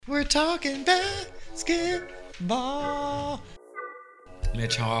We're talking basketball.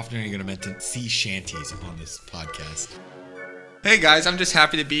 Mitch, how often are you going to mention sea shanties on this podcast? Hey guys, I'm just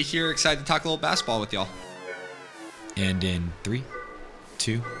happy to be here. Excited to talk a little basketball with y'all. And in 3,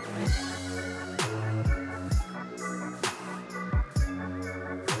 2.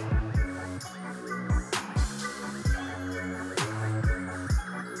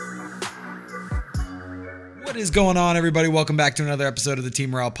 What is going on, everybody? Welcome back to another episode of the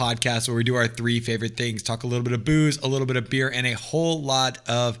Team Morale Podcast, where we do our 3 favorite things: talk a little bit of booze, a little bit of beer, and a whole lot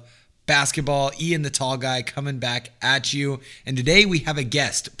of basketball. Ian, the tall guy, coming back at you. And today we have a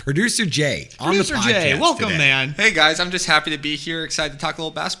guest, Producer Jay, on the podcast. Producer Jay, welcome, today. man. Hey guys, I'm just happy to be here. Excited to talk a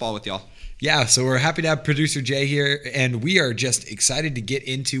little basketball with y'all. Yeah, so we're happy to have Producer Jay here, and we are just excited to get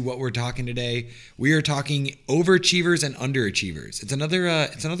into what we're talking today. We are talking overachievers and underachievers. It's another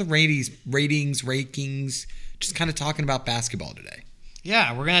rankings, just kind of talking about basketball today.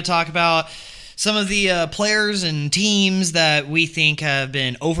 Yeah, we're going to talk about some of the players and teams that we think have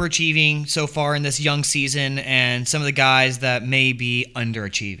been overachieving so far in this young season, and some of the guys that may be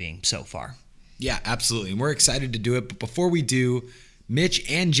underachieving so far. Yeah, absolutely, and we're excited to do it. But before we do, Mitch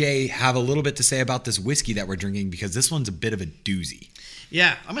and Jay have a little bit to say about this whiskey that we're drinking, because this one's a bit of a doozy.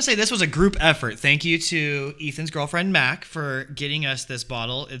 Yeah, I'm going to say this was a group effort. Thank you to Ethan's girlfriend, Mac, for getting us this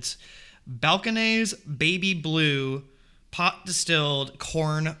bottle. It's Balcones Baby Blue Pot Distilled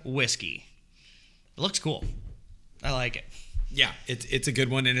Corn Whiskey. It looks cool. I like it. Yeah, it's a good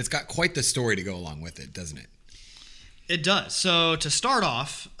one, and it's got quite the story to go along with it, doesn't it? It does. So to start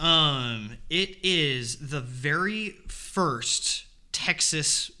off, it is the very first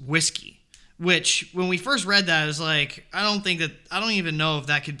Texas whiskey, which when we first read that, I was like, I don't even know if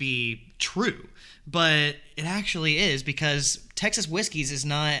that could be true, but it actually is, because Texas whiskeys is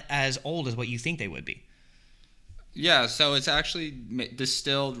not as old as what you think they would be. Yeah, so it's actually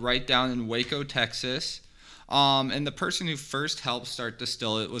distilled right down in Waco, Texas. And the person who first helped start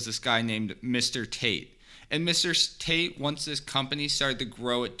distill it was this guy named Mr. Tate. And Mr. Tate, once this company started to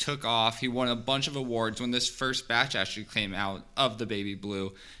grow, it took off. He won a bunch of awards when this first batch actually came out of the Baby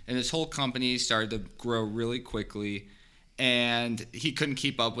Blue. And his whole company started to grow really quickly. And he couldn't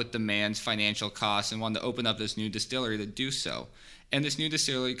keep up with the man's financial costs and wanted to open up this new distillery to do so. And this new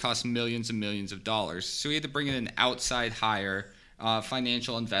distillery cost millions and millions of dollars. So he had to bring in an outside hire,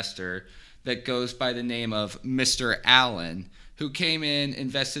 financial investor that goes by the name of Mr. Allen, who came in,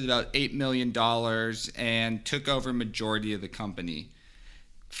 invested about $8 million, and took over a majority of the company.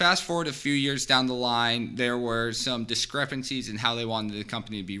 Fast forward a few years down the line, there were some discrepancies in how they wanted the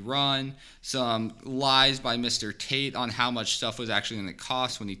company to be run, some lies by Mr. Tate on how much stuff was actually going to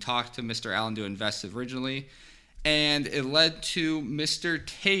cost when he talked to Mr. Allen to invest originally. And it led to Mr.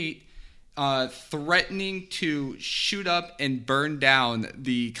 Tate threatening to shoot up and burn down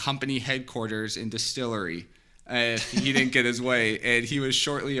the company headquarters and distillery if he didn't get his way. And he was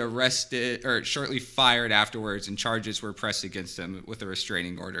shortly fired afterwards, and charges were pressed against him with a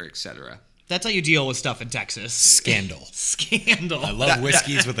restraining order, etc. That's how you deal with stuff in Texas. Scandal. Scandal. I love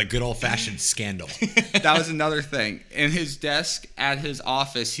whiskeys with a good old-fashioned scandal. That was another thing. In his desk at his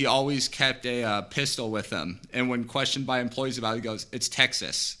office, he always kept a pistol with him. And when questioned by employees about it, he goes, "It's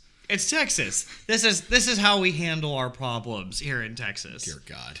Texas." It's Texas. This is how we handle our problems here in Texas. Dear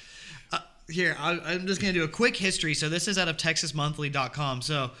God. Here, I'm just going to do a quick history. So this is out of TexasMonthly.com.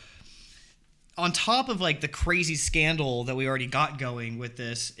 So on top of like the crazy scandal that we already got going with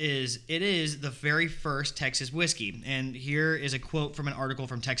this, it is the very first Texas whiskey. And here is a quote from an article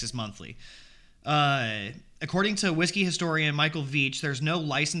from Texas Monthly. According to whiskey historian Michael Veach, there's no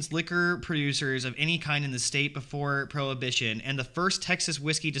licensed liquor producers of any kind in the state before Prohibition, and the first Texas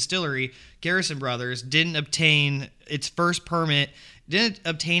whiskey distillery, Garrison Brothers, didn't obtain its permit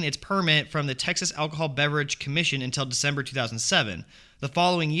from the Texas Alcohol Beverage Commission until December 2007. The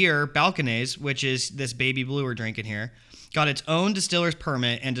following year, Balcones, which is this Baby Blue we're drinking here, got its own distiller's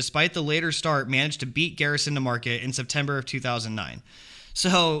permit, and despite the later start, managed to beat Garrison to market in September of 2009.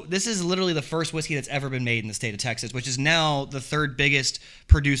 So this is literally the first whiskey that's ever been made in the state of Texas, which is now the third biggest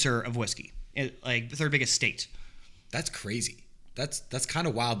producer of whiskey, like the third biggest state. That's crazy. That's kind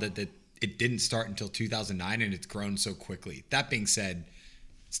of wild that it didn't start until 2009 and it's grown so quickly. That being said,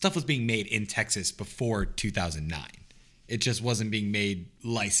 stuff was being made in Texas before 2009. It just wasn't being made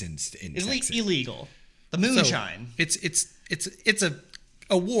licensed in Texas. It's illegal. The moonshine. So it's a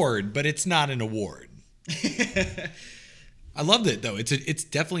award, but it's not an award. I loved it though. It's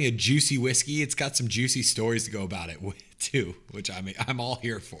definitely a juicy whiskey. It's got some juicy stories to go about it too, which I'm all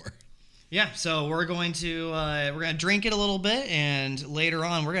here for. Yeah, so we're going to drink it a little bit, and later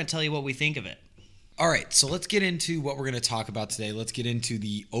on we're going to tell you what we think of it. All right, so let's get into what we're going to talk about today. Let's get into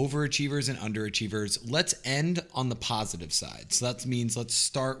the overachievers and underachievers. Let's end on the positive side. So that means let's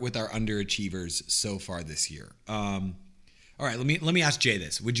start with our underachievers so far this year. All right, let me ask Jay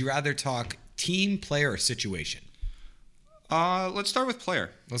this. Would you rather talk team, player, or situation? Let's start with player.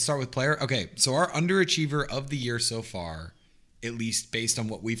 Let's start with player. Okay, so our underachiever of the year so far, at least based on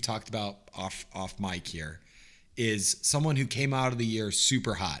what we've talked about off mic here, is someone who came out of the year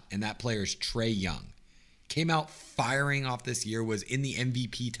super hot, and that player is Trae Young. Came out firing off this year, was in the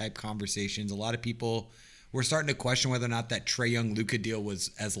MVP type conversations. A lot of people were starting to question whether or not that Trae Young-Luka deal was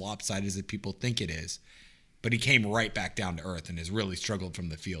as lopsided as people think it is. But he came right back down to earth and has really struggled from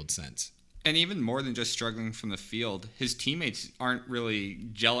the field since. And even more than just struggling from the field, his teammates aren't really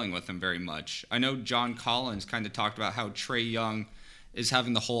gelling with him very much. I know John Collins kind of talked about how Trae Young is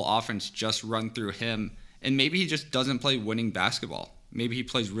having the whole offense just run through him. And maybe he just doesn't play winning basketball. Maybe he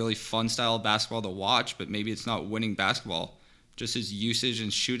plays really fun style basketball to watch, but maybe it's not winning basketball. Just his usage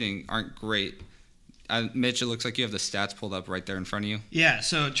and shooting aren't great. Mitch, it looks like you have the stats pulled up right there in front of you. Yeah,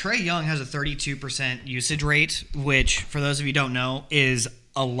 so Trae Young has a 32% usage rate, which, for those of you who don't know, is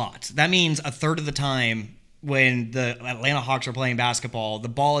a lot. That means a third of the time when the Atlanta Hawks are playing basketball, the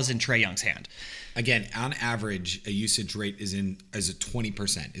ball is in Trae Young's hand. Again, on average, a usage rate is a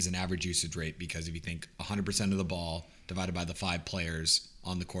 20% is an average usage rate, because if you think 100% of the ball divided by the 5 players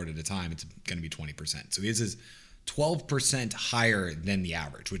on the court at a time, it's going to be 20%. So his is 12% higher than the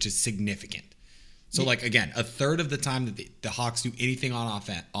average, which is significant. So, like, again, a third of the time that the Hawks do anything on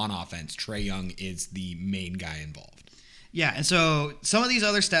offense, Trae Young is the main guy involved. Yeah, and so some of these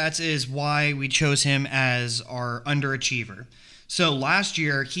other stats is why we chose him as our underachiever. So last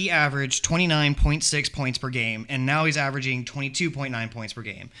year, he averaged 29.6 points per game, and now he's averaging 22.9 points per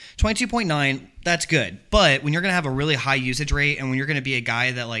game. 22.9, that's good. But when you're going to have a really high usage rate, and when you're going to be a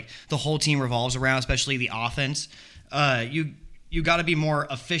guy that, like, the whole team revolves around, especially the offense, you got to be more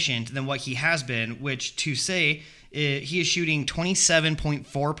efficient than what he has been, which to say he is shooting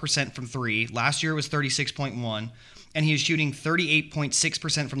 27.4% from three. Last year it was 36.1%. And he was shooting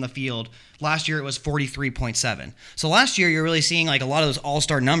 38.6% from the field. Last year it was 43.7%. So last year you're really seeing like a lot of those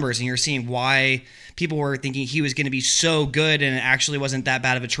all-star numbers, and you're seeing why people were thinking he was going to be so good, and it actually wasn't that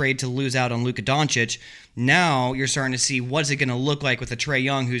bad of a trade to lose out on Luka Doncic. Now you're starting to see what's it going to look like with a Trae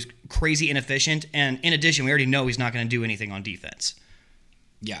Young who's crazy inefficient, and in addition, we already know he's not going to do anything on defense.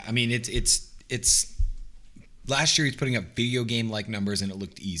 Yeah, I mean it's last year he's putting up video game like numbers and it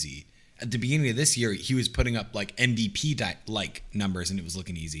looked easy. At the beginning of this year, he was putting up like MVP-like numbers and it was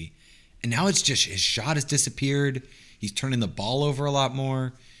looking easy. And now it's just his shot has disappeared. He's turning the ball over a lot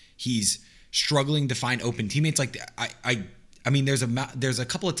more. He's struggling to find open teammates. Like I mean, there's a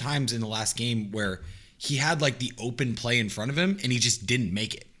couple of times in the last game where he had like the open play in front of him and he just didn't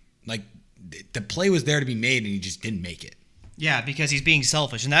make it. Like the play was there to be made and he just didn't make it. Yeah, because he's being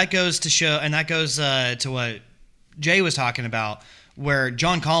selfish, and that goes to what Jay was talking about, where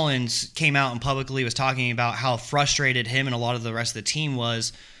John Collins came out and publicly was talking about how frustrated him and a lot of the rest of the team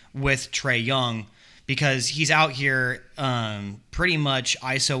was with Trae Young, because he's out here pretty much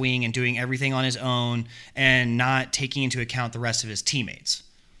ISOing and doing everything on his own and not taking into account the rest of his teammates.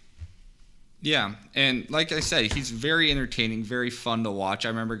 Yeah, and like I said, he's very entertaining, very fun to watch. I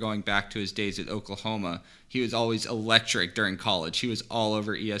remember going back to his days at Oklahoma. He was always electric during college. He was all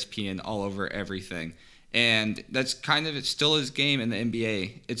over ESPN, all over everything. And that's kind of still his game in the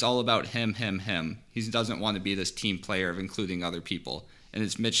NBA. It's all about him. He doesn't want to be this team player of including other people. And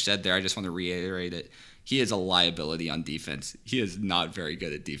as Mitch said there, I just want to reiterate it. He is a liability on defense. He is not very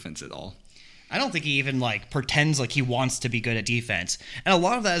good at defense at all. I don't think he even pretends like he wants to be good at defense. And a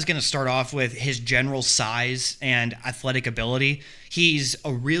lot of that is going to start off with his general size and athletic ability. He's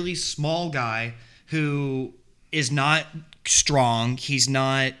a really small guy who is not strong. He's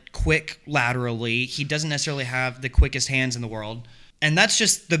not quick laterally. He doesn't necessarily have the quickest hands in the world. And that's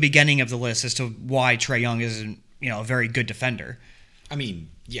just the beginning of the list as to why Trae Young isn't, a very good defender. I mean,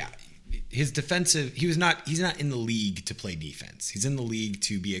 yeah, his defensive, he's not in the league to play defense. He's in the league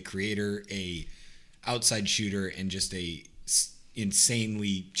to be a creator, a outside shooter, and just a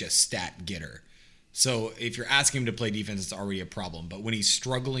insanely just stat getter. So if you're asking him to play defense, it's already a problem. But when he's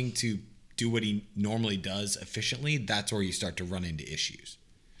struggling to do what he normally does efficiently, that's where you start to run into issues.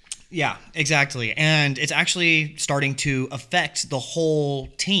 Yeah, exactly. And it's actually starting to affect the whole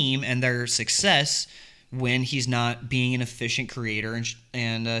team and their success when he's not being an efficient creator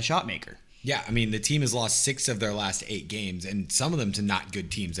and shot maker. Yeah, I mean, the team has lost 6 of their last 8 games, and some of them to not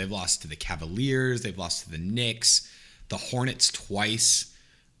good teams. They've lost to the Cavaliers, they've lost to the Knicks, the Hornets twice,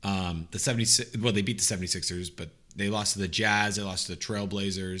 the 76. Well, they beat the 76ers, but they lost to the Jazz, they lost to the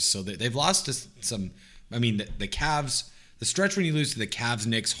Trailblazers, so they've lost to some. I mean, the Cavs. The stretch when you lose to the Cavs,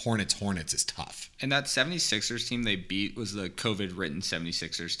 Knicks, Hornets is tough. And that 76ers team they beat was the COVID-ridden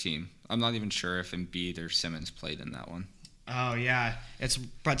 76ers team. I'm not even sure if Embiid or Simmons played in that one. Oh, yeah. It's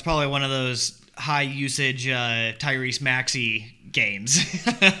probably one of those high-usage Tyrese Maxey games.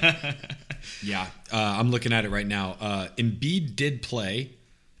 Yeah, I'm looking at it right now. Embiid did play,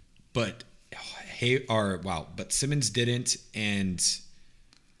 but Simmons didn't, and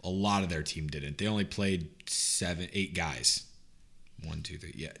a lot of their team didn't. They only played 8 guys. 1, 2,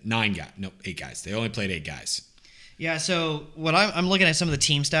 3. Yeah, 9 guys. No, 8 guys. They only played 8 guys. Yeah. So what I'm looking at some of the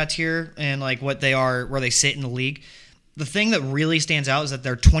team stats here and like what they are, where they sit in the league. The thing that really stands out is that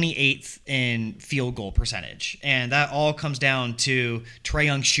they're 28th in field goal percentage, and that all comes down to Trae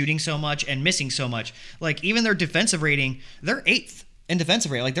Young shooting so much and missing so much. Like even their defensive rating, they're 8th in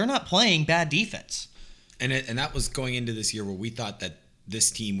defensive rating. Like they're not playing bad defense. And that was going into this year where we thought that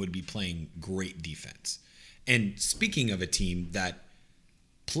this team would be playing great defense. And speaking of a team that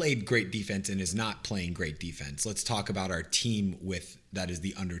played great defense and is not playing great defense, let's talk about our team that is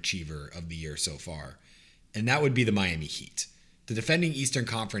the underachiever of the year so far. And that would be the Miami Heat. The defending Eastern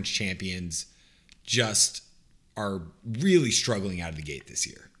Conference champions just are really struggling out of the gate this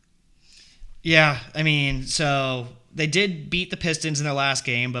year. Yeah, I mean, so they did beat the Pistons in their last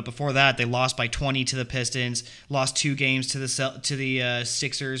game, but before that, they lost by 20 to the Pistons, lost 2 games to the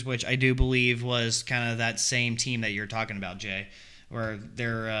Sixers, which I do believe was kind of that same team that you're talking about, Jay, where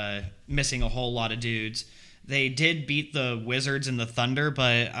they're missing a whole lot of dudes. They did beat the Wizards and the Thunder,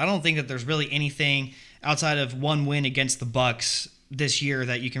 but I don't think that there's really anything outside of one win against the Bucks this year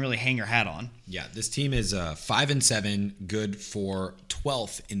that you can really hang your hat on. Yeah, this team is 5-7, good for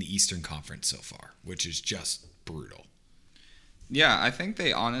 12th in the Eastern Conference so far, which is just brutal. Yeah, I think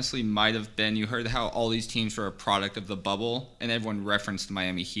they honestly might have been. You heard how all these teams were a product of the bubble, and everyone referenced the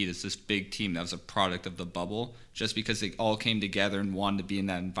Miami Heat as this big team that was a product of the bubble just because they all came together and wanted to be in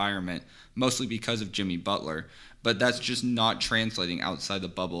that environment, mostly because of Jimmy Butler. But that's just not translating outside the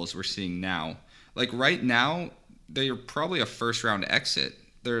bubble as we're seeing now. Like right now, they're probably a first-round exit.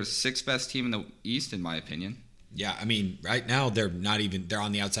 They're the 6th best team in the East, in my opinion. Yeah, I mean, right now they're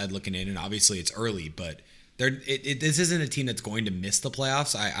on the outside looking in, and obviously it's early, but this isn't a team that's going to miss the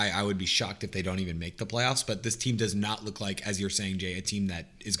playoffs. I would be shocked if they don't even make the playoffs, but this team does not look like, as you're saying, Jay, a team that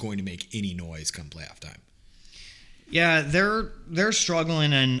is going to make any noise come playoff time. Yeah, they're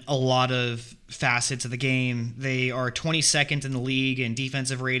struggling in a lot of facets of the game. They are 22nd in the league in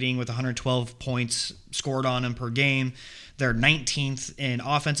defensive rating with 112 points scored on them per game. They're 19th in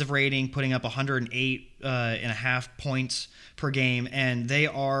offensive rating, putting up 108.5 points per game, and they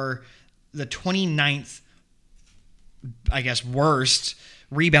are the 29th, I guess, worst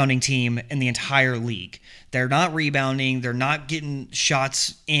rebounding team in the entire league. They're not rebounding. They're not getting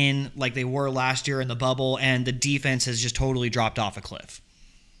shots in like they were last year in the bubble, and the defense has just totally dropped off a cliff.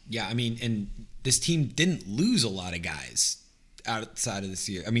 Yeah, I mean, and this team didn't lose a lot of guys outside of this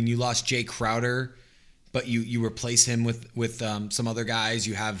year. I mean, you lost Jay Crowder, but you replace him with some other guys.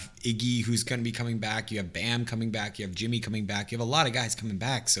 You have Iggy, who's going to be coming back. You have Bam coming back. You have Jimmy coming back. You have a lot of guys coming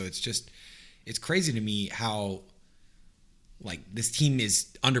back. So it's crazy to me how like this team is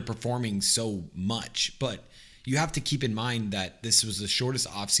underperforming so much. But you have to keep in mind that this was the shortest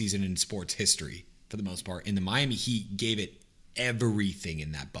offseason in sports history for the most part. And the Miami Heat gave it everything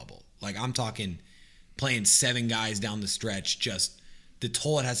in that bubble. Like I'm talking playing 7 guys down the stretch, just the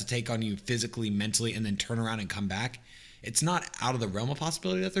toll it has to take on you physically, mentally, and then turn around and come back. It's not out of the realm of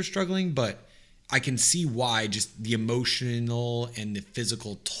possibility that they're struggling, but I can see why, just the emotional and the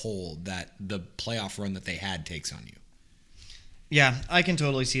physical toll that the playoff run that they had takes on you. Yeah, I can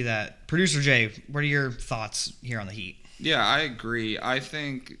totally see that. Producer Jay, what are your thoughts here on the Heat? Yeah, I agree. I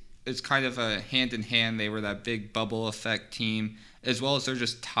think it's kind of a hand-in-hand. They were that big bubble effect team, as well as they're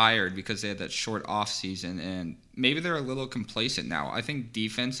just tired because they had that short off season, and maybe they're a little complacent now. I think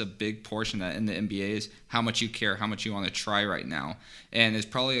defense, a big portion of that in the NBA is how much you care, how much you want to try right now. And it's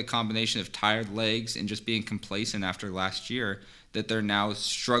probably a combination of tired legs and just being complacent after last year that they're now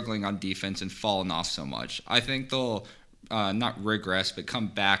struggling on defense and falling off so much. I think they'll not regress, but come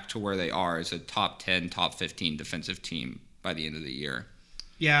back to where they are as a top 10, top 15 defensive team by the end of the year.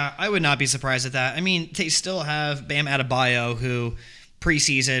 Yeah, I would not be surprised at that. I mean, they still have Bam Adebayo, who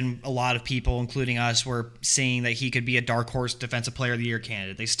preseason, a lot of people, including us, were saying that he could be a dark horse defensive player of the year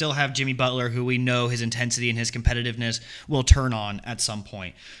candidate. They still have Jimmy Butler, who we know his intensity and his competitiveness will turn on at some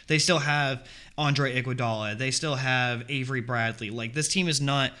point. They still have Andre Iguodala. They still have Avery Bradley. Like, this team is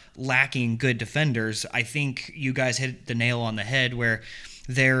not lacking good defenders. I think you guys hit the nail on the head where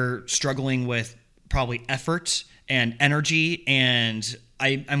they're struggling with probably effort and energy, and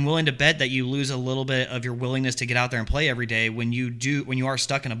I'm willing to bet that you lose a little bit of your willingness to get out there and play every day when you are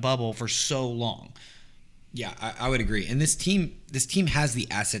stuck in a bubble for so long. Yeah, I would agree. And this team has the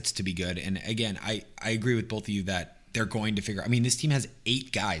assets to be good. And again, I agree with both of you that they're going to figure. I mean, this team has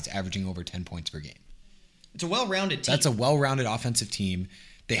 8 guys averaging over 10 points per game. It's a well-rounded team. That's a well-rounded offensive team.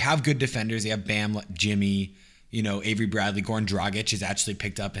 They have good defenders. They have Bam, Jimmy, Avery Bradley. Goran Dragic has actually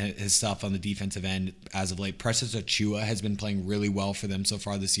picked up his stuff on the defensive end as of late. Precious Achiuwa has been playing really well for them so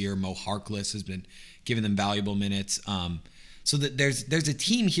far this year. Mo Harkless has been giving them valuable minutes. So that there's a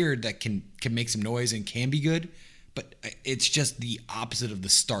team here that can make some noise and can be good, but it's just the opposite of the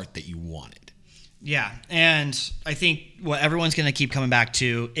start that you wanted. Yeah, and I think what everyone's going to keep coming back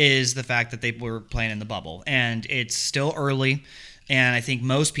to is the fact that they were playing in the bubble, and it's still early, and I think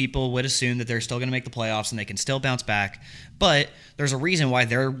most people would assume that they're still going to make the playoffs and they can still bounce back, but there's a reason why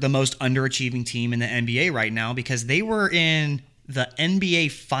they're the most underachieving team in the NBA right now, because they were in the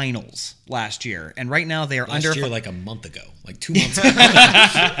NBA Finals last year, and right now they are last under year, like a month ago, like 2 months ago.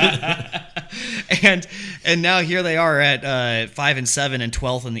 and now here they are at 5-7 and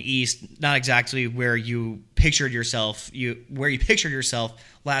 12th in the East. Not exactly where you pictured yourself. Where you pictured yourself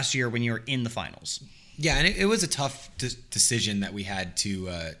last year when you were in the finals. Yeah, and it was a tough decision that we had to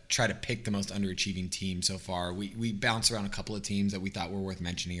try to pick the most underachieving team so far. We bounced around a couple of teams that we thought were worth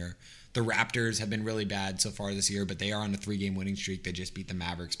mentioning here. The Raptors have been really bad so far this year, but they are on a 3-game winning streak. They just beat the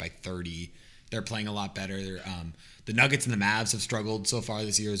Mavericks by 30. They're playing a lot better. The Nuggets and the Mavs have struggled so far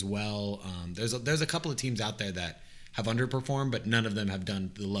this year as well. There's a couple of teams out there that have underperformed, but none of them have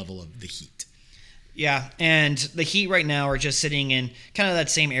done the level of the Heat. Yeah, and the Heat right now are just sitting in kind of that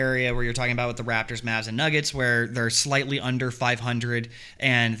same area where you're talking about with the Raptors, Mavs, and Nuggets, where they're slightly under 500,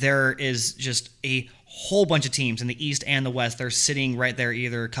 and there is just a whole bunch of teams in the East and the West. They're sitting right there,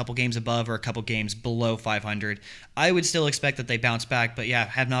 either a couple games above or a couple games below 500. I would still expect that they bounce back, but yeah,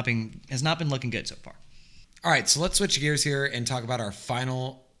 has not been looking good so far. All right, so let's switch gears here and talk about our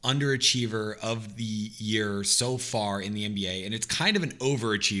final underachiever of the year so far in the NBA, and it's kind of an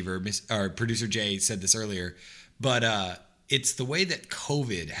overachiever. Our producer Jay said this earlier, but it's the way that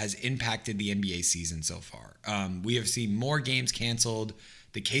COVID has impacted the NBA season so far. We have seen more games canceled.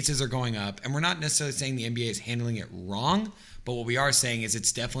 The cases are going up, and we're not necessarily saying the NBA is handling it wrong, but what we are saying is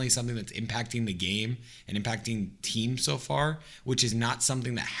it's definitely something that's impacting the game and impacting teams so far, which is not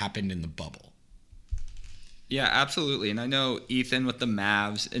something that happened in the bubble. Yeah, absolutely. And I know Ethan with the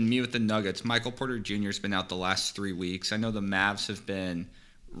Mavs and me with the Nuggets. Michael Porter Jr. has been out the last 3 weeks. I know the Mavs have been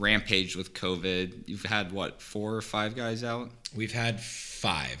rampaged with COVID. You've had, 4 or 5 guys out? We've had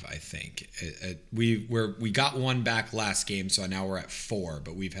 5, I think. We got 1 back last game, so now we're at 4.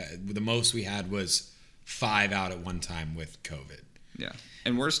 But the most we had was 5 out at one time with COVID. Yeah,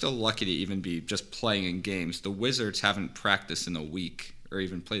 and we're still lucky to even be just playing in games. The Wizards haven't practiced in a week or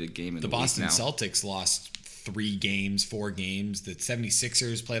even played a game in a week now. The Boston Celtics lost 3 games, 4 games. The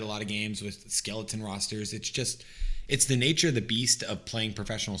 76ers played a lot of games with skeleton rosters. It's the nature of the beast of playing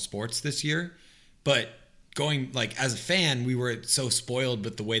professional sports this year. But going, as a fan, we were so spoiled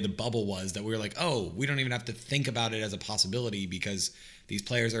with the way the bubble was that we were like, oh, we don't even have to think about it as a possibility because these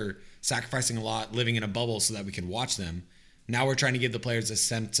players are sacrificing a lot, living in a bubble so that we can watch them. Now we're trying to give the players a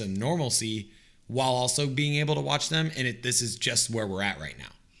sense of normalcy while also being able to watch them. And this is just where we're at right now.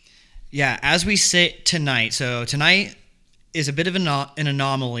 Yeah, as we sit tonight, so tonight is a bit of an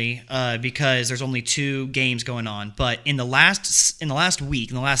anomaly because there's only 2 games going on. But in the last week,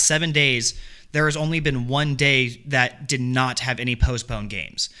 in the last 7 days, there has only been 1 day that did not have any postponed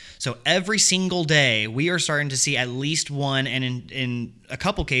games. So every single day, we are starting to see at least 1, and in a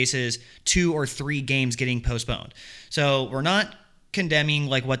couple cases, 2 or 3 games getting postponed. So we're not condemning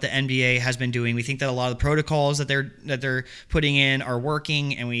what the NBA has been doing. We think that a lot of the protocols that they're putting in are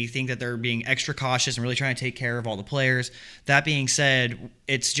working, and we think that they're being extra cautious and really trying to take care of all the players. That being said,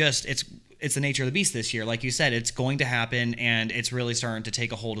 it's the nature of the beast this year. Like you said, it's going to happen, and it's really starting to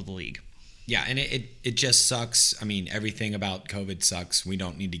take a hold of the league. Yeah, and it just sucks. I mean, everything about COVID sucks. We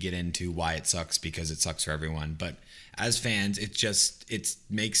don't need to get into why it sucks because it sucks for everyone. But as fans, it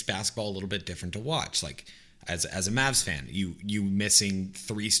makes basketball a little bit different to watch. As a Mavs fan, you missing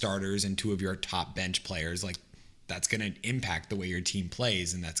 3 starters and 2 of your top bench players, that's going to impact the way your team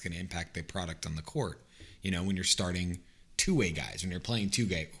plays, and that's going to impact the product on the court. When you're starting 2-way guys, when you're playing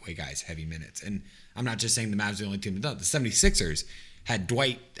 2-way guys heavy minutes. And I'm not just saying the Mavs are the only team that does. The 76ers had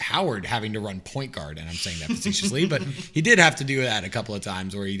Dwight Howard having to run point guard, and I'm saying that facetiously, but he did have to do that a couple of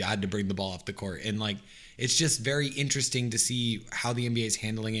times where he had to bring the ball off the court. And it's just very interesting to see how the NBA is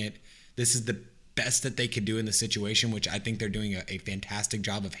handling it. This is the best that they could do in the situation, which I think they're doing a fantastic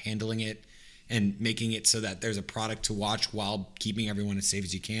job of handling it and making it so that there's a product to watch while keeping everyone as safe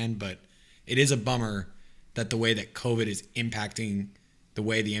as you can. But it is a bummer that the way that COVID is impacting the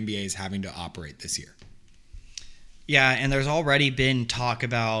way the NBA is having to operate this year. Yeah, and there's already been talk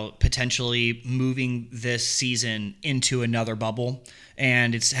about potentially moving this season into another bubble,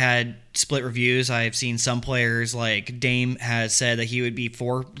 and it's had split reviews. I've seen some players like Dame has said that he would be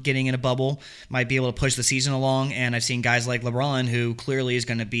for getting in a bubble, might be able to push the season along, and I've seen guys like LeBron, who clearly is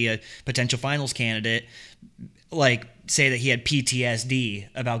going to be a potential finals candidate, like say that he had PTSD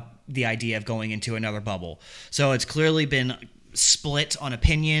about the idea of going into another bubble. So it's clearly been split on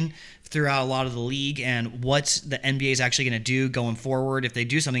opinion throughout a lot of the league and what the NBA is actually going to do going forward, if they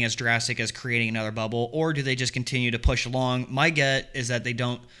do something as drastic as creating another bubble, or do they just continue to push along. My gut is that they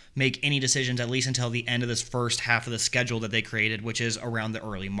don't make any decisions at least until the end of this first half of the schedule that they created, which is around the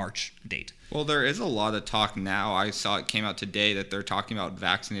early March date. Well, there is a lot of talk now. I saw it came out today that they're talking about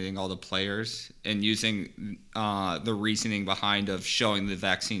vaccinating all the players and using the reasoning behind of showing the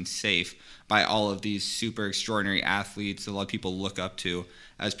vaccine safe by all of these super extraordinary athletes a lot of people look up to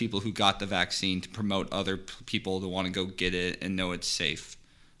as people who got the vaccine to promote other people to want to go get it and know it's safe.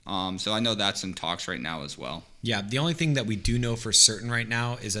 So I know that's in talks right now as well. Yeah, the only thing that we do know for certain right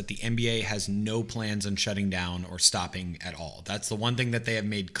now is that the NBA has no plans on shutting down or stopping at all. That's the one thing that they have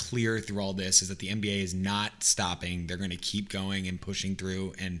made clear through all this, is that the NBA is not stopping. They're going to keep going and pushing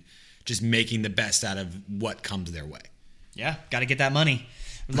through and just making the best out of what comes their way. Yeah, got to get that money.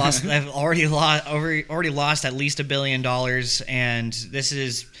 I've already lost at least $1 billion, and this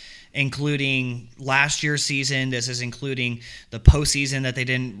is including last year's season. This is including the postseason that they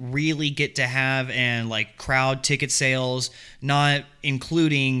didn't really get to have, and like crowd ticket sales, not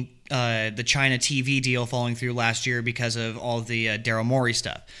including the China TV deal falling through last year because of all the Daryl Morey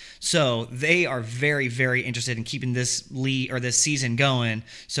stuff. So they are very, very interested in keeping this league or this season going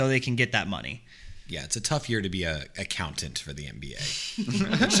so they can get that money. Yeah, it's a tough year to be an accountant for the NBA.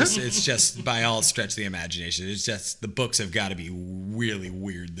 It's just by all stretch of the imagination. It's just the books have got to be really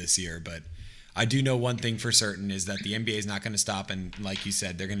weird this year. But I do know one thing for certain is that the NBA is not going to stop. And like you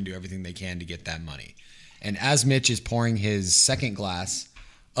said, they're going to do everything they can to get that money. And as Mitch is pouring his second glass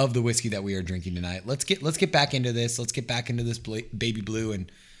of the whiskey that we are drinking tonight, let's get back into this. Let's get back into this Baby Blue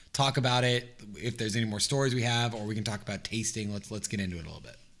and talk about it. If there's any more stories we have, or we can talk about tasting, let's get into it a little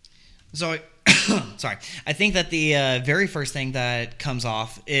bit. So, sorry. I think that the very first thing that comes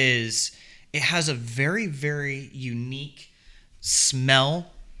off is it has a very, very unique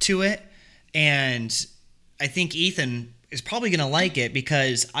smell to it. And I think Ethan is probably going to like it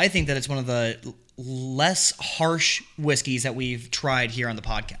because I think that it's one of the less harsh whiskeys that we've tried here on the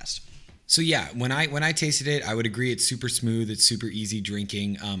podcast. So yeah, when I tasted it, I would agree it's super smooth. It's super easy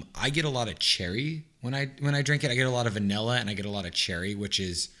drinking. I get a lot of cherry when I drink it. I get a lot of vanilla and I get a lot of cherry, which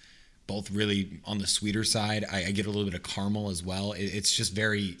is both really on the sweeter side. I get a little bit of caramel as well. It's just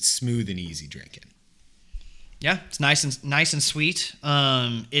very smooth and easy drinking. Yeah, it's nice and sweet.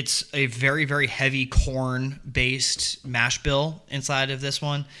 It's a very, very heavy corn-based mash bill inside of this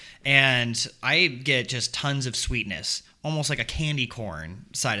one, and I get just tons of sweetness, almost like a candy corn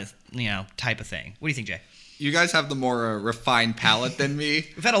side of type of thing. What do you think, Jay? You guys have the more refined palate than me.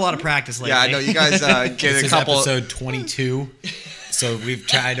 We've had a lot of practice lately. Yeah, I know you guys get this a is couple. Episode 22. So we've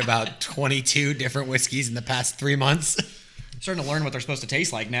tried about 22 different whiskeys in the past 3 months. Starting to learn what they're supposed to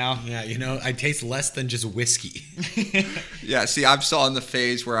taste like now. Yeah, I taste less than just whiskey. Yeah, see, I'm still in the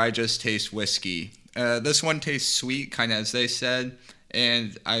phase where I just taste whiskey. This one tastes sweet, kind of as they said,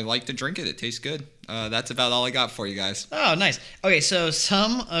 and I like to drink it. It tastes good. That's about all I got for you guys. Oh, nice. Okay, so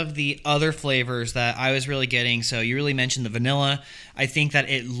some of the other flavors that I was really getting, so you really mentioned the vanilla. I think that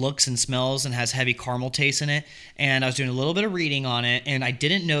it looks and smells and has heavy caramel taste in it, and I was doing a little bit of reading on it, and I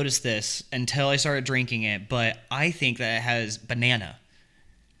didn't notice this until I started drinking it, but I think that it has banana.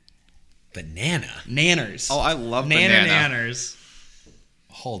 Banana? Nanners. Oh, I love banana. Nanners.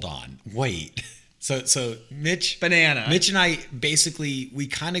 Hold on. Wait. So Mitch and I basically, we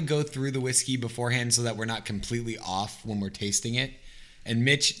kind of go through the whiskey beforehand so that we're not completely off when we're tasting it. And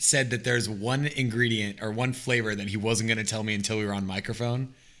Mitch said that there's one ingredient or one flavor that he wasn't going to tell me until we were on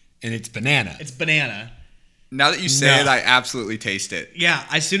microphone, and it's banana. It's banana. Now that you say it, I absolutely taste it. Yeah,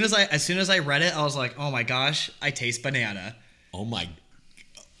 as soon as I read it, I was like, "Oh my gosh, I taste banana."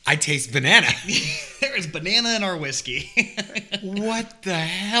 I taste banana. There is banana in our whiskey. What the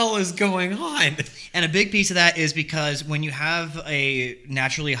hell is going on? And a big piece of that is because when you have a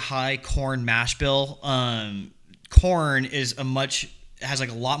naturally high corn mash bill, corn is has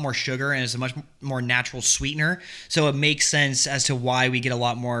like a lot more sugar and is a much more natural sweetener. So it makes sense as to why we get a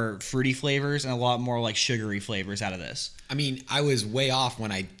lot more fruity flavors and a lot more like sugary flavors out of this. I mean, I was way off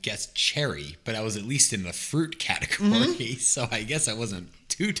when I guessed cherry, but I was at least in the fruit category, so I guess I wasn't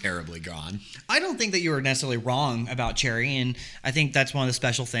too terribly gone. I don't think that you were necessarily wrong about cherry, and I think that's one of the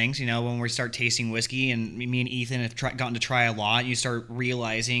special things, you know, when we start tasting whiskey, and me and Ethan have gotten to try a lot, you start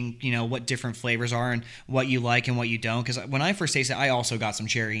realizing, you know, what different flavors are and what you like and what you don't, because when I first tasted it, I also got some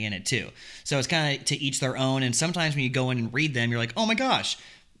cherry in it too. So it's kind of to each their own, and sometimes when you go in and read them, you're like, oh my gosh,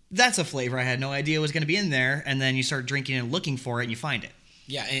 that's a flavor I had no idea was going to be in there, and then you start drinking and looking for it, and you find it.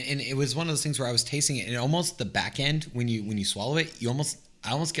 Yeah, and it was one of those things where I was tasting it, and almost the back end, when you swallow it,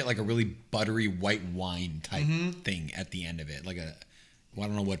 I almost get like a really buttery white wine type thing at the end of it. Like I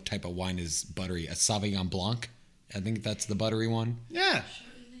don't know what type of wine is buttery. A Sauvignon Blanc. I think that's the buttery one. Yeah.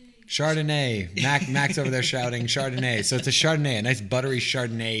 Chardonnay. Mac's over there shouting Chardonnay. So it's a Chardonnay, a nice buttery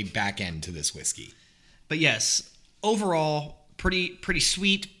Chardonnay back end to this whiskey. But yes, overall, pretty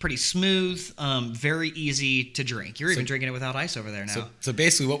sweet, pretty smooth, very easy to drink. You're even drinking it without ice over there now. So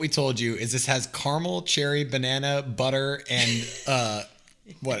basically what we told you is this has caramel, cherry, banana, butter, and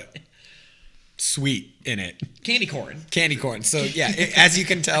what? Sweet in it. Candy corn. So yeah, as you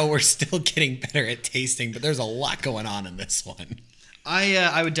can tell, we're still getting better at tasting, but there's a lot going on in this one.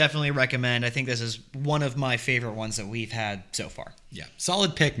 I would definitely recommend. I think this is one of my favorite ones that we've had so far. Yeah.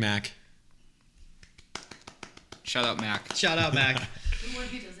 Solid pick, Mac. Shout out, Mac. Shout out, Mac. The one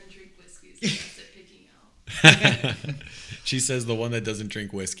who doesn't drink whiskey is the best at picking out. She says the one that doesn't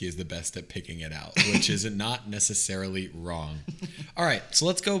drink whiskey is the best at picking it out, which is not necessarily wrong. All right, so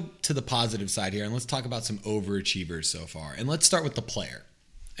let's go to the positive side here, and let's talk about some overachievers so far. And let's start with the player.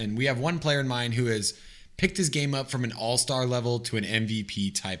 And we have one player in mind who has picked his game up from an all-star level to an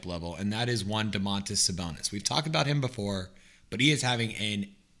MVP type level, and that is one Domantas Sabonis. We've talked about him before, but he is having an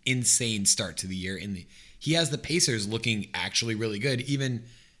insane start to the year. He has the Pacers looking actually really good, even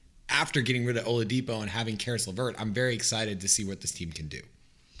after getting rid of Oladipo and having Karis LeVert. I'm very excited to see what this team can do.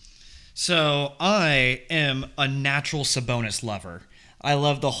 So I am a natural Sabonis lover. I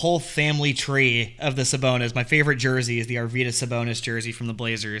love the whole family tree of the Sabonis. My favorite jersey is the Arvydas Sabonis jersey from the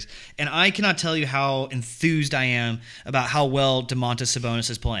Blazers. And I cannot tell you how enthused I am about how well Domantas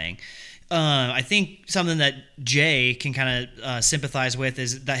Sabonis is playing. I think something that Jay can kind of sympathize with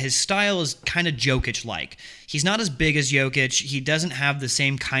is that his style is kind of Jokic-like. He's not as big as Jokic. He doesn't have the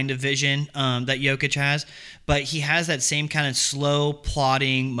same kind of vision that Jokic has, but he has that same kind of slow,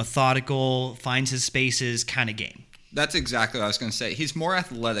 plodding, methodical, finds his spaces kind of game. That's exactly what I was going to say. He's more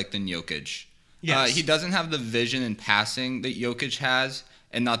athletic than Jokic. Yes. He doesn't have the vision and passing that Jokic has,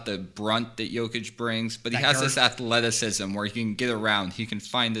 and not the brunt that Jokic brings, but he has this athleticism where he can get around, he can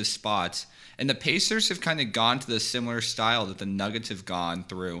find his spots. And the Pacers have kind of gone to the similar style that the Nuggets have gone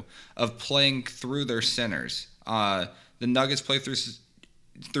through of playing through their centers. The Nuggets play through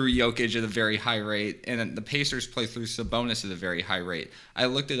Jokic at a very high rate, and the Pacers play through Sabonis at a very high rate. I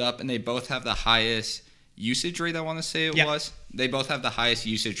looked it up, and they both have the highest usage rate, I want to say it was. They both have the highest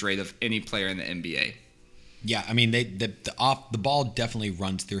usage rate of any player in the NBA. Yeah, I mean, the ball definitely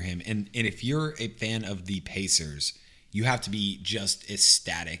runs through him. And if you're a fan of the Pacers, you have to be just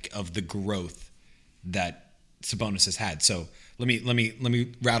ecstatic of the growth that Sabonis has had. So let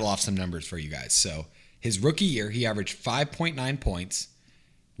me rattle off some numbers for you guys. So his rookie year, he averaged 5.9 points,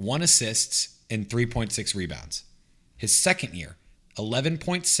 1 assist, and 3.6 rebounds. His second year,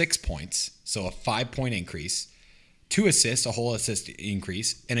 11.6 points, so a 5-point increase. 2 assists, a whole assist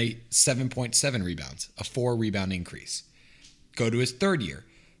increase, and a 7.7 rebounds, a 4-rebound increase. Go to his third year,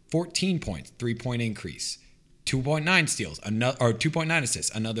 14 points, 3-point increase. 2.9 steals, 2.9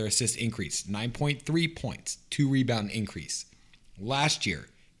 assists, another assist increase. 9.3 points, 2-rebound increase. Last year,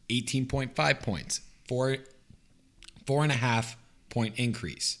 18.5 points, 4.5-point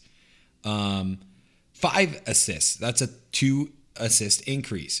increase. 5 assists, that's a 2-assist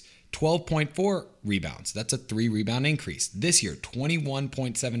increase. 12.4 rebounds. That's a 3-rebound increase. This year,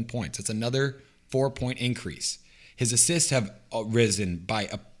 21.7 points. That's another 4-point increase. His assists have risen by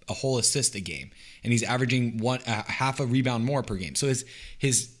a whole assist a game, and he's averaging half a rebound more per game. So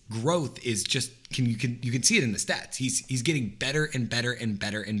his growth is just you can see it in the stats. He's getting better and better and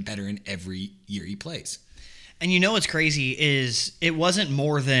better and better in every year he plays. And you know what's crazy is it wasn't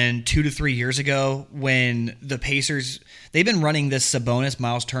more than 2 to 3 years ago when the Pacers, they've been running this Sabonis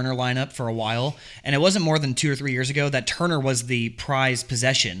Miles Turner lineup for a while, and it wasn't more than 2 or 3 years ago that Turner was the prized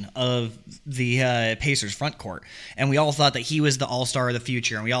possession of the Pacers front court. And we all thought that he was the all-star of the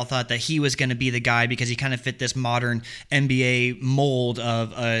future, and we all thought that he was going to be the guy because he kind of fit this modern NBA mold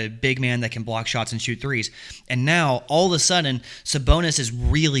of a big man that can block shots and shoot threes. And now, all of a sudden, Sabonis is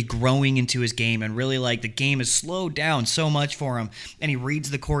really growing into his game, and really like the game is just slowed down so much for him, and he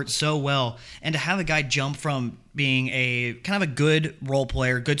reads the court so well. And to have a guy jump from being a kind of a good role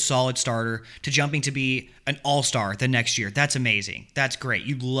player, good solid starter, to jumping to be an all-star the next year, that's amazing. That's great.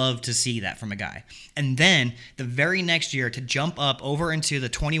 You'd love to see that from a guy. And then the very next year to jump up over into the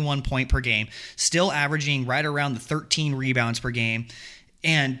 21 point per game, still averaging right around the 13 rebounds per game,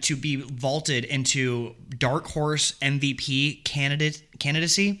 and to be vaulted into dark horse MVP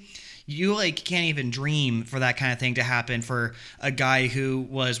candidacy. You can't even dream for that kind of thing to happen for a guy who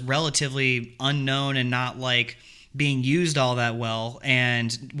was relatively unknown and not being used all that well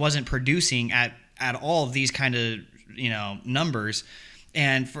and wasn't producing at all of these kind of numbers.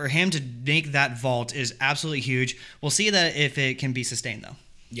 And for him to make that vault is absolutely huge. We'll see that if it can be sustained though.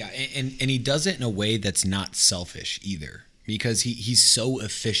 Yeah, and he does it in a way that's not selfish either, because he's so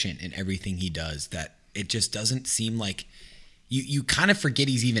efficient in everything he does that it just doesn't seem like you kind of forget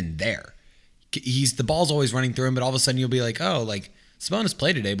he's even there. The ball's always running through him, but all of a sudden you'll be like, oh, Sabonis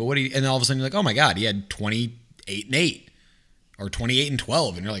played today, but and then all of a sudden you're like, oh my God, he had 28 and 8 or 28 and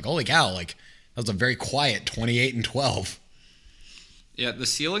 12, and you're like, holy cow, that was a very quiet 28 and 12. Yeah, the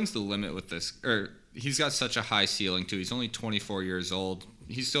ceiling's the limit with this. He's got such a high ceiling too. He's only 24 years old.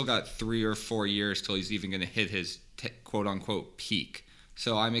 He's still got 3 or 4 years till he's even going to hit his quote unquote peak.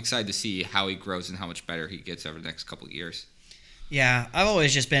 So I'm excited to see how he grows and how much better he gets over the next couple of years. Yeah, I've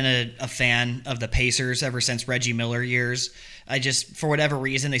always just been a fan of the Pacers ever since Reggie Miller years. I just, for whatever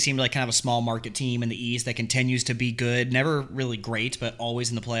reason, they seem like kind of a small market team in the East that continues to be good. Never really great, but always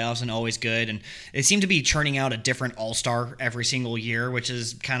in the playoffs and always good. And they seem to be churning out a different all-star every single year, which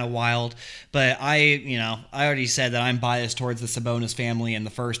is kind of wild. But I already said that I'm biased towards the Sabonis family in the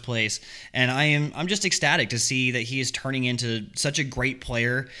first place. And I'm just ecstatic to see that he is turning into such a great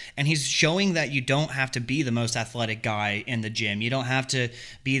player. And he's showing that you don't have to be the most athletic guy in the gym. You don't have to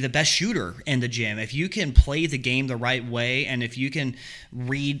be the best shooter in the gym. If you can play the game the right way, and if you can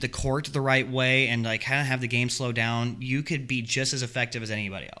read the court the right way and kind of have the game slow down, you could be just as effective as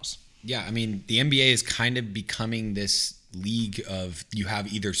anybody else. Yeah, I mean, the NBA is kind of becoming this league of you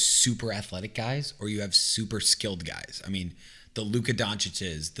have either super athletic guys or you have super skilled guys. I mean, the Luka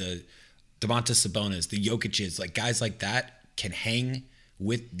Doncic's, the Domantas Sabonis, the Jokic's, guys like that can hang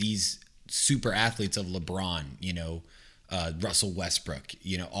with these super athletes of LeBron, Russell Westbrook,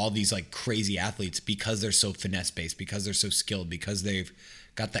 all these crazy athletes, because they're so finesse based, because they're so skilled, because they've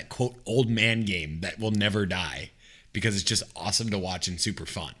got that quote old man game that will never die, because it's just awesome to watch and super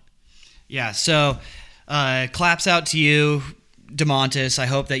fun. Yeah. So claps out to you, Domantas. I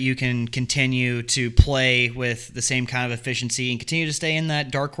hope that you can continue to play with the same kind of efficiency and continue to stay in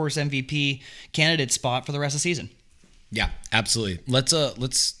that dark horse MVP candidate spot for the rest of the season. Yeah, absolutely.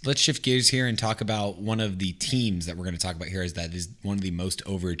 Let's shift gears here and talk about one of the teams that we're going to talk about here. That is one of the most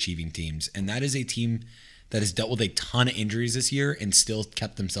overachieving teams, and that is a team that has dealt with a ton of injuries this year and still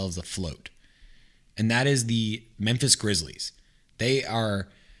kept themselves afloat. And that is the Memphis Grizzlies. They are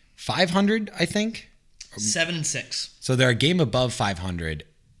 500, I think. 7-6. So they're a game above 500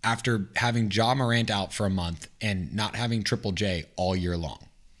 after having Ja Morant out for a month and not having Triple J all year long.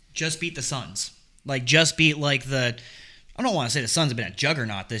 Just beat the Suns. Just beat I don't want to say the Suns have been a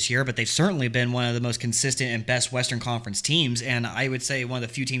juggernaut this year, but they've certainly been one of the most consistent and best Western Conference teams, and I would say one of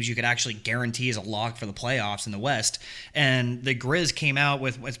the few teams you could actually guarantee is a lock for the playoffs in the West. And the Grizz came out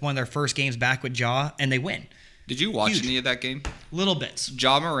with one of their first games back with Ja, and they win. Did you watch any of that game? Little bits.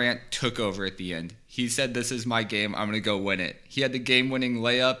 Ja Morant took over at the end. He said, "This is my game. I'm going to go win it." He had the game-winning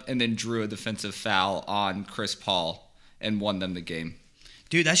layup and then drew a defensive foul on Chris Paul and won them the game.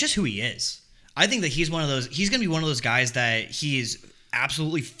 Dude, that's just who he is. I think that he's going to be one of those guys that he is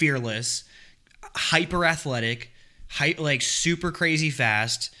absolutely fearless, hyper athletic, super crazy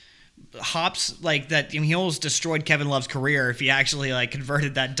fast, hops that. He almost destroyed Kevin Love's career if he actually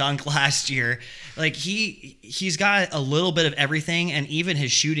converted that dunk last year. He's got a little bit of everything, and even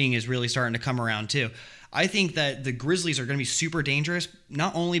his shooting is really starting to come around too. I think that the Grizzlies are going to be super dangerous,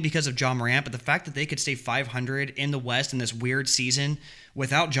 not only because of Ja Morant, but the fact that they could stay 500 in the West in this weird season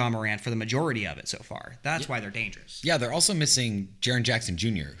without Ja Morant for the majority of it so far. That's why they're dangerous. Yeah, they're also missing Jaren Jackson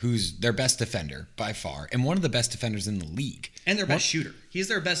Jr., who's their best defender by far, and one of the best defenders in the league. And their best shooter. He's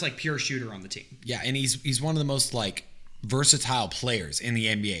their best pure shooter on the team. Yeah, and he's one of the most versatile players in the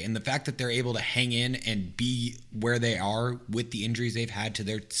NBA. And the fact that they're able to hang in and be where they are with the injuries they've had to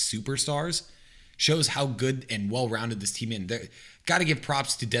their superstars shows how good and well-rounded this team is. Got to give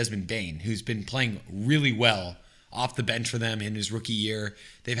props to Desmond Bane, who's been playing really well off the bench for them in his rookie year.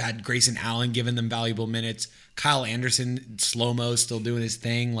 They've had Grayson Allen giving them valuable minutes. Kyle Anderson, slow-mo, still doing his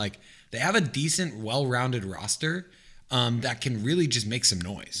thing. They have a decent, well-rounded roster that can really just make some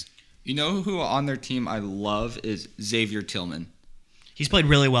noise. You know who on their team I love is Xavier Tillman. He's played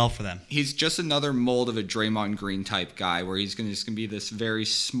really well for them. He's just another mold of a Draymond Green type guy where he's just gonna be this very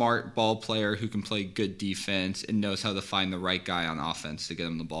smart ball player who can play good defense and knows how to find the right guy on offense to get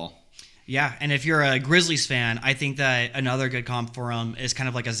him the ball. Yeah, and if you're a Grizzlies fan, I think that another good comp for him is kind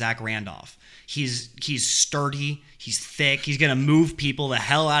of like a Zach Randolph. He's sturdy, he's thick, he's gonna move people the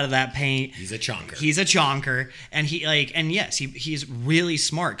hell out of that paint. He's a chonker. And he's really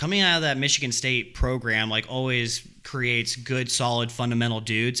smart. Coming out of that Michigan State program, always creates good, solid, fundamental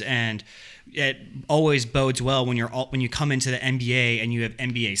dudes, and it always bodes well when you come into the NBA and you have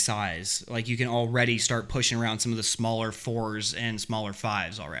NBA size. You can already start pushing around some of the smaller 4s and smaller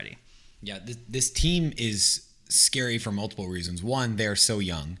 5s already. Yeah, this team is scary for multiple reasons. One, they're so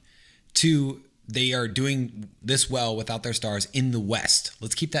young. Two, they are doing this well without their stars in the West.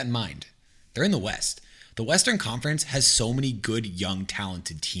 Let's keep that in mind. They're in the West. The Western Conference has so many good, young,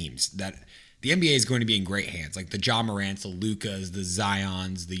 talented teams that the NBA is going to be in great hands. Like the Ja Morants, the Lukas, the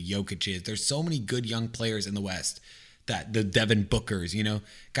Zions, the Jokic's. There's so many good young players in the West, that the Devin Bookers,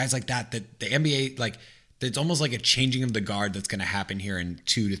 guys like that the NBA, it's almost like a changing of the guard that's going to happen here in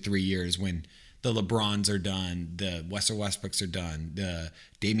 2 to 3 years when the LeBrons are done, the Westbrooks are done, the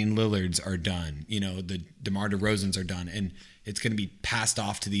Damian Lillards are done, the DeMar DeRozans are done, and it's going to be passed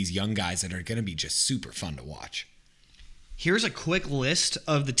off to these young guys that are going to be just super fun to watch. Here's a quick list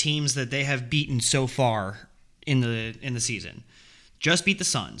of the teams that they have beaten so far in the season. Just beat the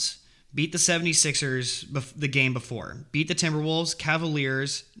Suns, beat the 76ers the game before, beat the Timberwolves,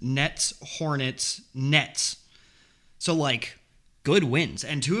 Cavaliers, Nets, Hornets, Nets. So good wins,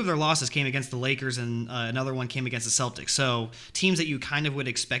 and 2 of their losses came against the Lakers, and another one came against the Celtics. So teams that you kind of would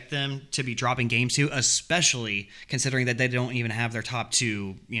expect them to be dropping games to, especially considering that they don't even have their top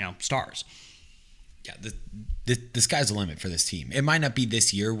 2, stars. Yeah, the sky's the limit for this team. It might not be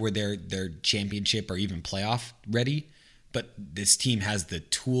this year where they're championship or even playoff ready, but this team has the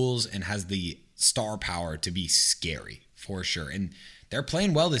tools and has the star power to be scary for sure. And they're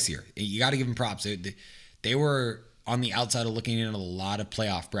playing well this year. You got to give them props. They were on the outside of looking into a lot of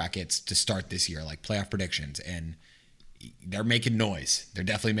playoff brackets to start this year, like playoff predictions, and they're making noise. They're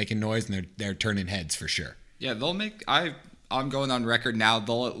definitely making noise, and they're turning heads for sure. Yeah, they'll make. I'm going on record now.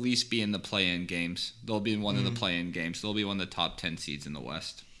 They'll at least be in the play-in games. They'll be in one of the play-in games. They'll be one of the top 10 seeds in the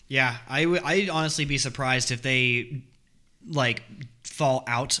West. Yeah, I'd honestly be surprised if they fall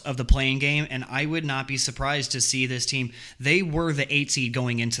out of the playing game, and I would not be surprised to see this team. They were the 8 seed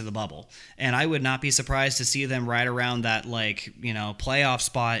going into the bubble, and I would not be surprised to see them right around that playoff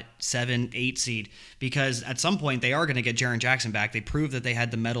spot 7-8 seed, because at some point they are going to get Jaren Jackson back. They proved that they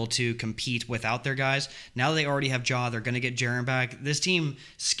had the mettle to compete without their guys. Now they already have Ja. They're going to get Jaren back. This team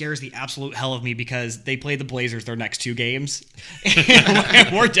scares the absolute hell of me because they play the Blazers their next 2 games.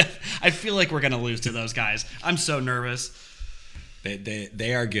 I feel like we're going to lose to those guys. I'm so nervous.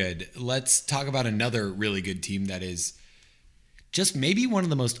 They are good. Let's talk about another really good team that is just maybe one of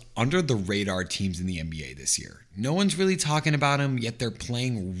the most under-the-radar teams in the NBA this year. No one's really talking about them, yet they're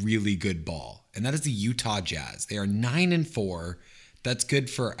playing really good ball, and that is the Utah Jazz. They are 9-4. That's good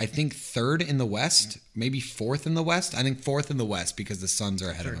for, I think, 3rd in the West, maybe 4th in the West. I think 4th in the West because the Suns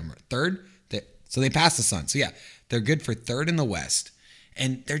are ahead of them. 3rd? So they passed the Suns. So, yeah, they're good for 3rd in the West,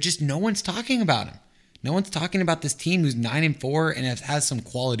 and they're just no one's talking about them. No one's talking about this team who's 9-4 and has some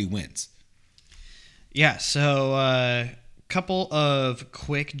quality wins. Yeah, so couple of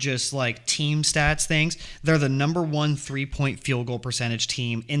quick team stats things. They're the number 1 3-point field goal percentage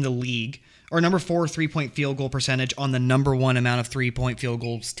team in the league, or number 4 3-point field goal percentage on the number 1 amount of 3-point field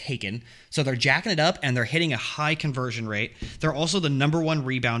goals taken. So they're jacking it up and they're hitting a high conversion rate. They're also the number 1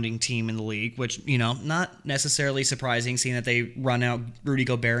 rebounding team in the league, which, not necessarily surprising seeing that they run out Rudy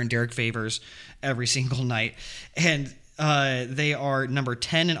Gobert and Derek Favors every single night. And they are number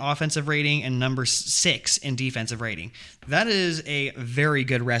 10 in offensive rating and number 6 in defensive rating. That is a very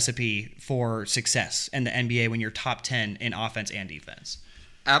good recipe for success in the NBA when you're top 10 in offense and defense.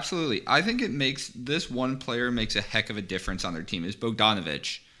 Absolutely. I think this one player makes a heck of a difference on their team is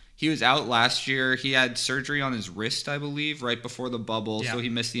Bogdanović. He was out last year. He had surgery on his wrist, I believe, right before the bubble, so he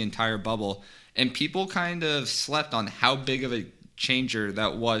missed the entire bubble. And people kind of slept on how big of a changer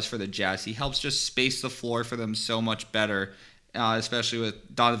that was for the Jazz. He helps just space the floor for them so much better, especially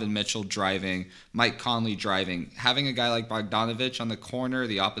with Donovan Mitchell driving, Mike Conley driving. Having a guy like Bogdanović on the corner,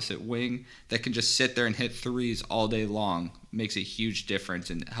 the opposite wing, that can just sit there and hit threes all day long makes a huge difference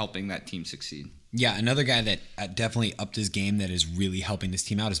in helping that team succeed. Yeah, another guy that definitely upped his game that is really helping this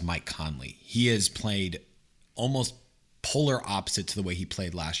team out is Mike Conley. He has played almost polar opposite to the way he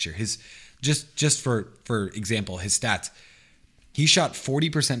played last year. His just for example, his stats. He shot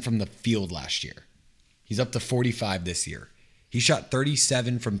 40% from the field last year. He's up to 45 this year. He shot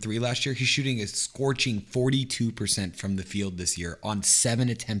 37 from 3 last year. He's shooting a scorching 42% from the field this year on 7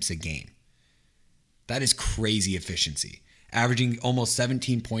 attempts a game. That is crazy efficiency. Averaging almost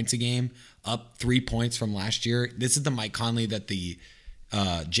 17 points a game, up 3 points from last year. This is the Mike Conley that the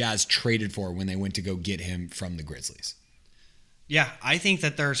Jazz traded for when they went to go get him from the Grizzlies. Yeah, I think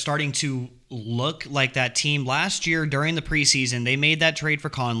that they're starting to look like that team. Last year during the preseason, they made that trade for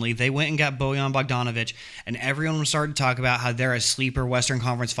Conley. They went and got Bojan Bogdanovic, and everyone started to talk about how they're a sleeper Western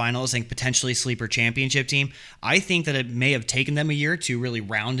Conference Finals and potentially sleeper championship team. I think that it may have taken them a year to really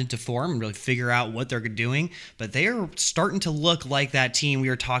round into form and really figure out what they're doing, but they are starting to look like that team we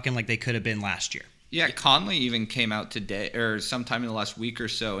were talking like they could have been last year. Yeah, Conley even came out today or sometime in the last week or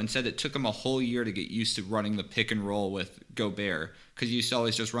so and said it took him a whole year to get used to running the pick and roll with Gobert, because he used to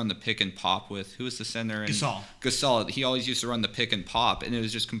always just run the pick and pop with, who was the center? Gasol. He always used to run the pick and pop, and it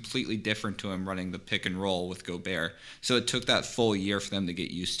was just completely different to him running the pick and roll with Gobert. So it took that full year for them to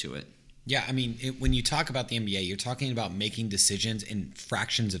get used to it. Yeah, I mean, when you talk about the NBA, you're talking about making decisions in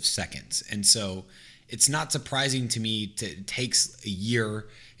fractions of seconds. And so it's not surprising to me it takes a year.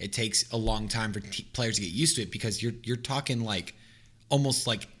 It takes a long time for players to get used to it, because you're talking like almost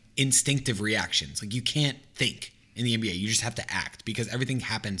like instinctive reactions. Like, you can't think in the NBA. You just have to act because everything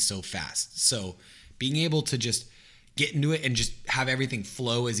happens so fast. So being able to just get into it and just have everything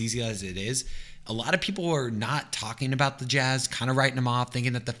flow as easy as it is. A lot of people are not talking about the Jazz, kind of writing them off,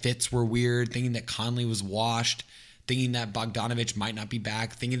 thinking that the fits were weird, thinking that Conley was washed, thinking that Bogdanovic might not be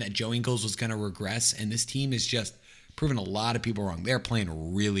back, thinking that Joe Ingles was going to regress. And this team is just proving a lot of people wrong. They're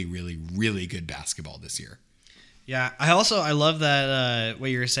playing really, really, really good basketball this year. Yeah, I love that what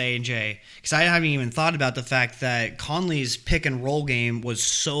you were saying, Jay, because I haven't even thought about the fact that Conley's pick and roll game was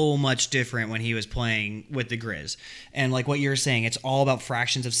so much different when he was playing with the Grizz. And like what you're saying, it's all about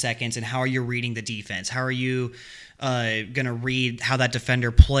fractions of seconds and how are you reading the defense? How are you going to read how that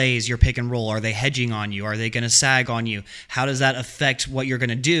defender plays your pick and roll? Are they hedging on you? Are they going to sag on you? How does that affect what you're going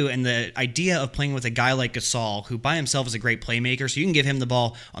to do? And the idea of playing with a guy like Gasol, who by himself is a great playmaker, so you can give him the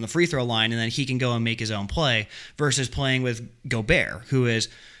ball on the free throw line and then he can go and make his own play, versus playing with Gobert, who is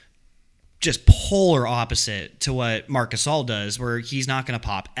just polar opposite to what Marc Gasol does, where he's not going to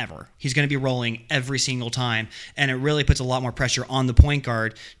pop ever. He's going to be rolling every single time, and it really puts a lot more pressure on the point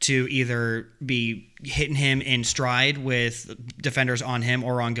guard to either be hitting him in stride with defenders on him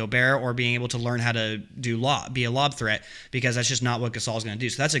or on Gobert, or being able to learn how to be a lob threat, because that's just not what Gasol's going to do.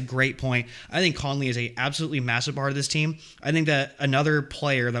 So that's a great point. I think Conley is a absolutely massive part of this team. I think that another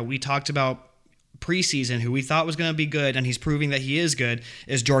player that we talked about preseason who we thought was going to be good, and he's proving that he is good,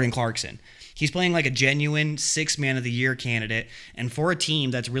 is Jordan Clarkson. He's playing like a genuine 6th Man of the Year candidate, and for a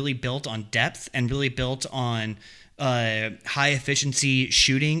team that's really built on depth and really built on high efficiency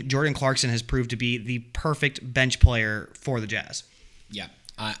shooting, Jordan Clarkson has proved to be the perfect bench player for the Jazz. Yeah,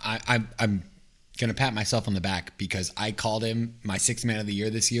 I'm going to pat myself on the back because I called him my 6th Man of the Year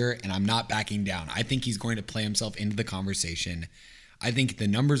this year, and I'm not backing down. I think he's going to play himself into the conversation. I think the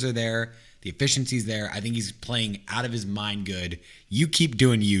numbers are there. The efficiency's there. I think he's playing out of his mind good. You keep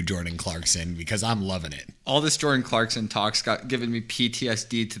doing you, Jordan Clarkson, because I'm loving it. All this Jordan Clarkson talk's got given me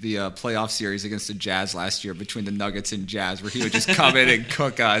PTSD to the playoff series against the Jazz last year between the Nuggets and Jazz, where he would just come in and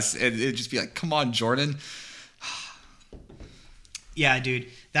cook us, and it'd just be like, come on, Jordan. Yeah, dude.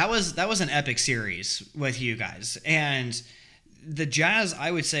 That was an epic series with you guys. And the Jazz, I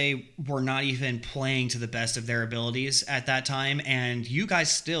would say, were not even playing to the best of their abilities at that time, and you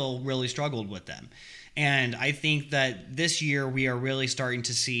guys still really struggled with them. And I think that this year we are really starting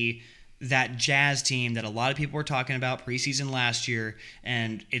to see that Jazz team that a lot of people were talking about preseason last year,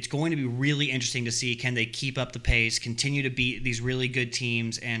 and it's going to be really interesting to see, can they keep up the pace, continue to beat these really good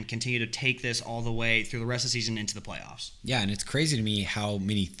teams, and continue to take this all the way through the rest of the season into the playoffs. Yeah, and it's crazy to me how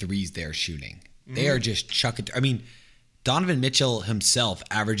many threes they're shooting. They are just chucking. I mean, Donovan Mitchell himself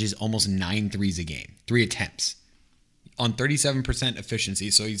averages almost 9 threes a game, 3 attempts on 37% efficiency.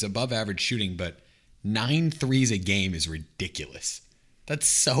 So he's above average shooting, but 9 threes a game is ridiculous. That's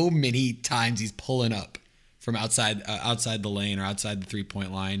so many times he's pulling up from outside the lane or outside the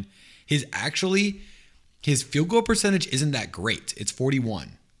 3-point line. His field goal percentage isn't that great. It's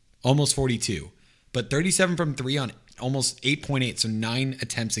 41, almost 42, but 37 from 3 on almost 8.8. So 9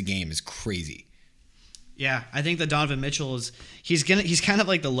 attempts a game is crazy. Yeah, I think that Donovan Mitchell he's kind of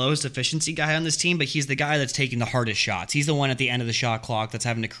like the lowest efficiency guy on this team, but he's the guy that's taking the hardest shots. He's the one at the end of the shot clock that's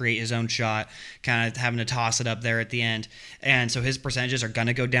having to create his own shot, kind of having to toss it up there at the end. And so his percentages are going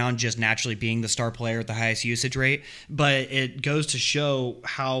to go down just naturally being the star player at the highest usage rate, but it goes to show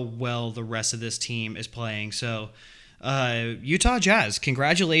how well the rest of this team is playing. So Utah Jazz,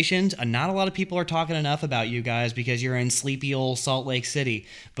 congratulations. Not a lot of people are talking enough about you guys because you're in sleepy old Salt Lake City.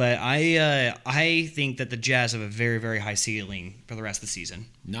 But I think that the Jazz have a very, very high ceiling for the rest of the season.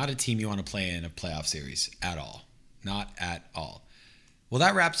 Not a team you want to play in a playoff series at all. Not at all. Well,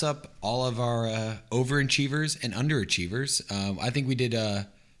 that wraps up all of our overachievers and underachievers. I think we did a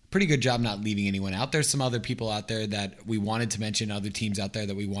pretty good job not leaving anyone out. There's some other people out there that we wanted to mention, other teams out there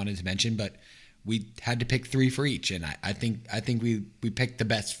that we wanted to mention, but we had to pick 3 for each, and I think we picked the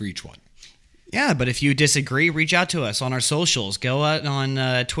best for each one. Yeah, but if you disagree, reach out to us on our socials. Go out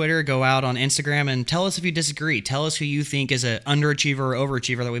on Twitter, go out on Instagram, and tell us if you disagree. Tell us who you think is an underachiever or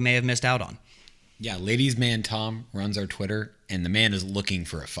overachiever that we may have missed out on. Yeah, ladies man Tom runs our Twitter, and the man is looking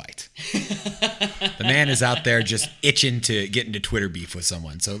for a fight. The man is out there just itching to get into Twitter beef with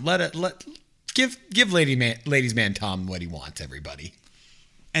someone. So give ladies man Tom what he wants, everybody.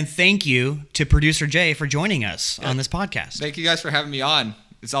 And thank you to producer Jay for joining us on this podcast. Thank you guys for having me on.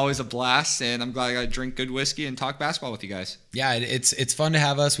 It's always a blast, and I'm glad I got to drink good whiskey and talk basketball with you guys. Yeah, it's fun to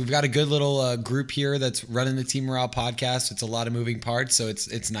have us. We've got a good little group here that's running the Team Morale podcast. It's a lot of moving parts, so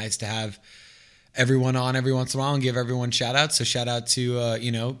it's nice to have everyone on every once in a while and give everyone shout outs. So shout out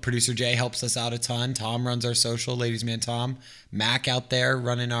to producer Jay helps us out a ton. Tom runs our social, ladies man Tom. Mac out there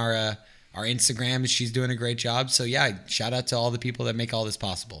running our Instagram, she's doing a great job. So yeah, shout out to all the people that make all this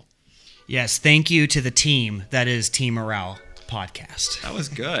possible. Yes, thank you to the team that is Team Morale podcast. That was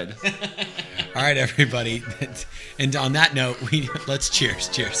good. All right, everybody. And on that note, let's cheers.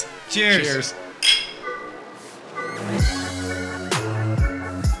 Cheers. Cheers.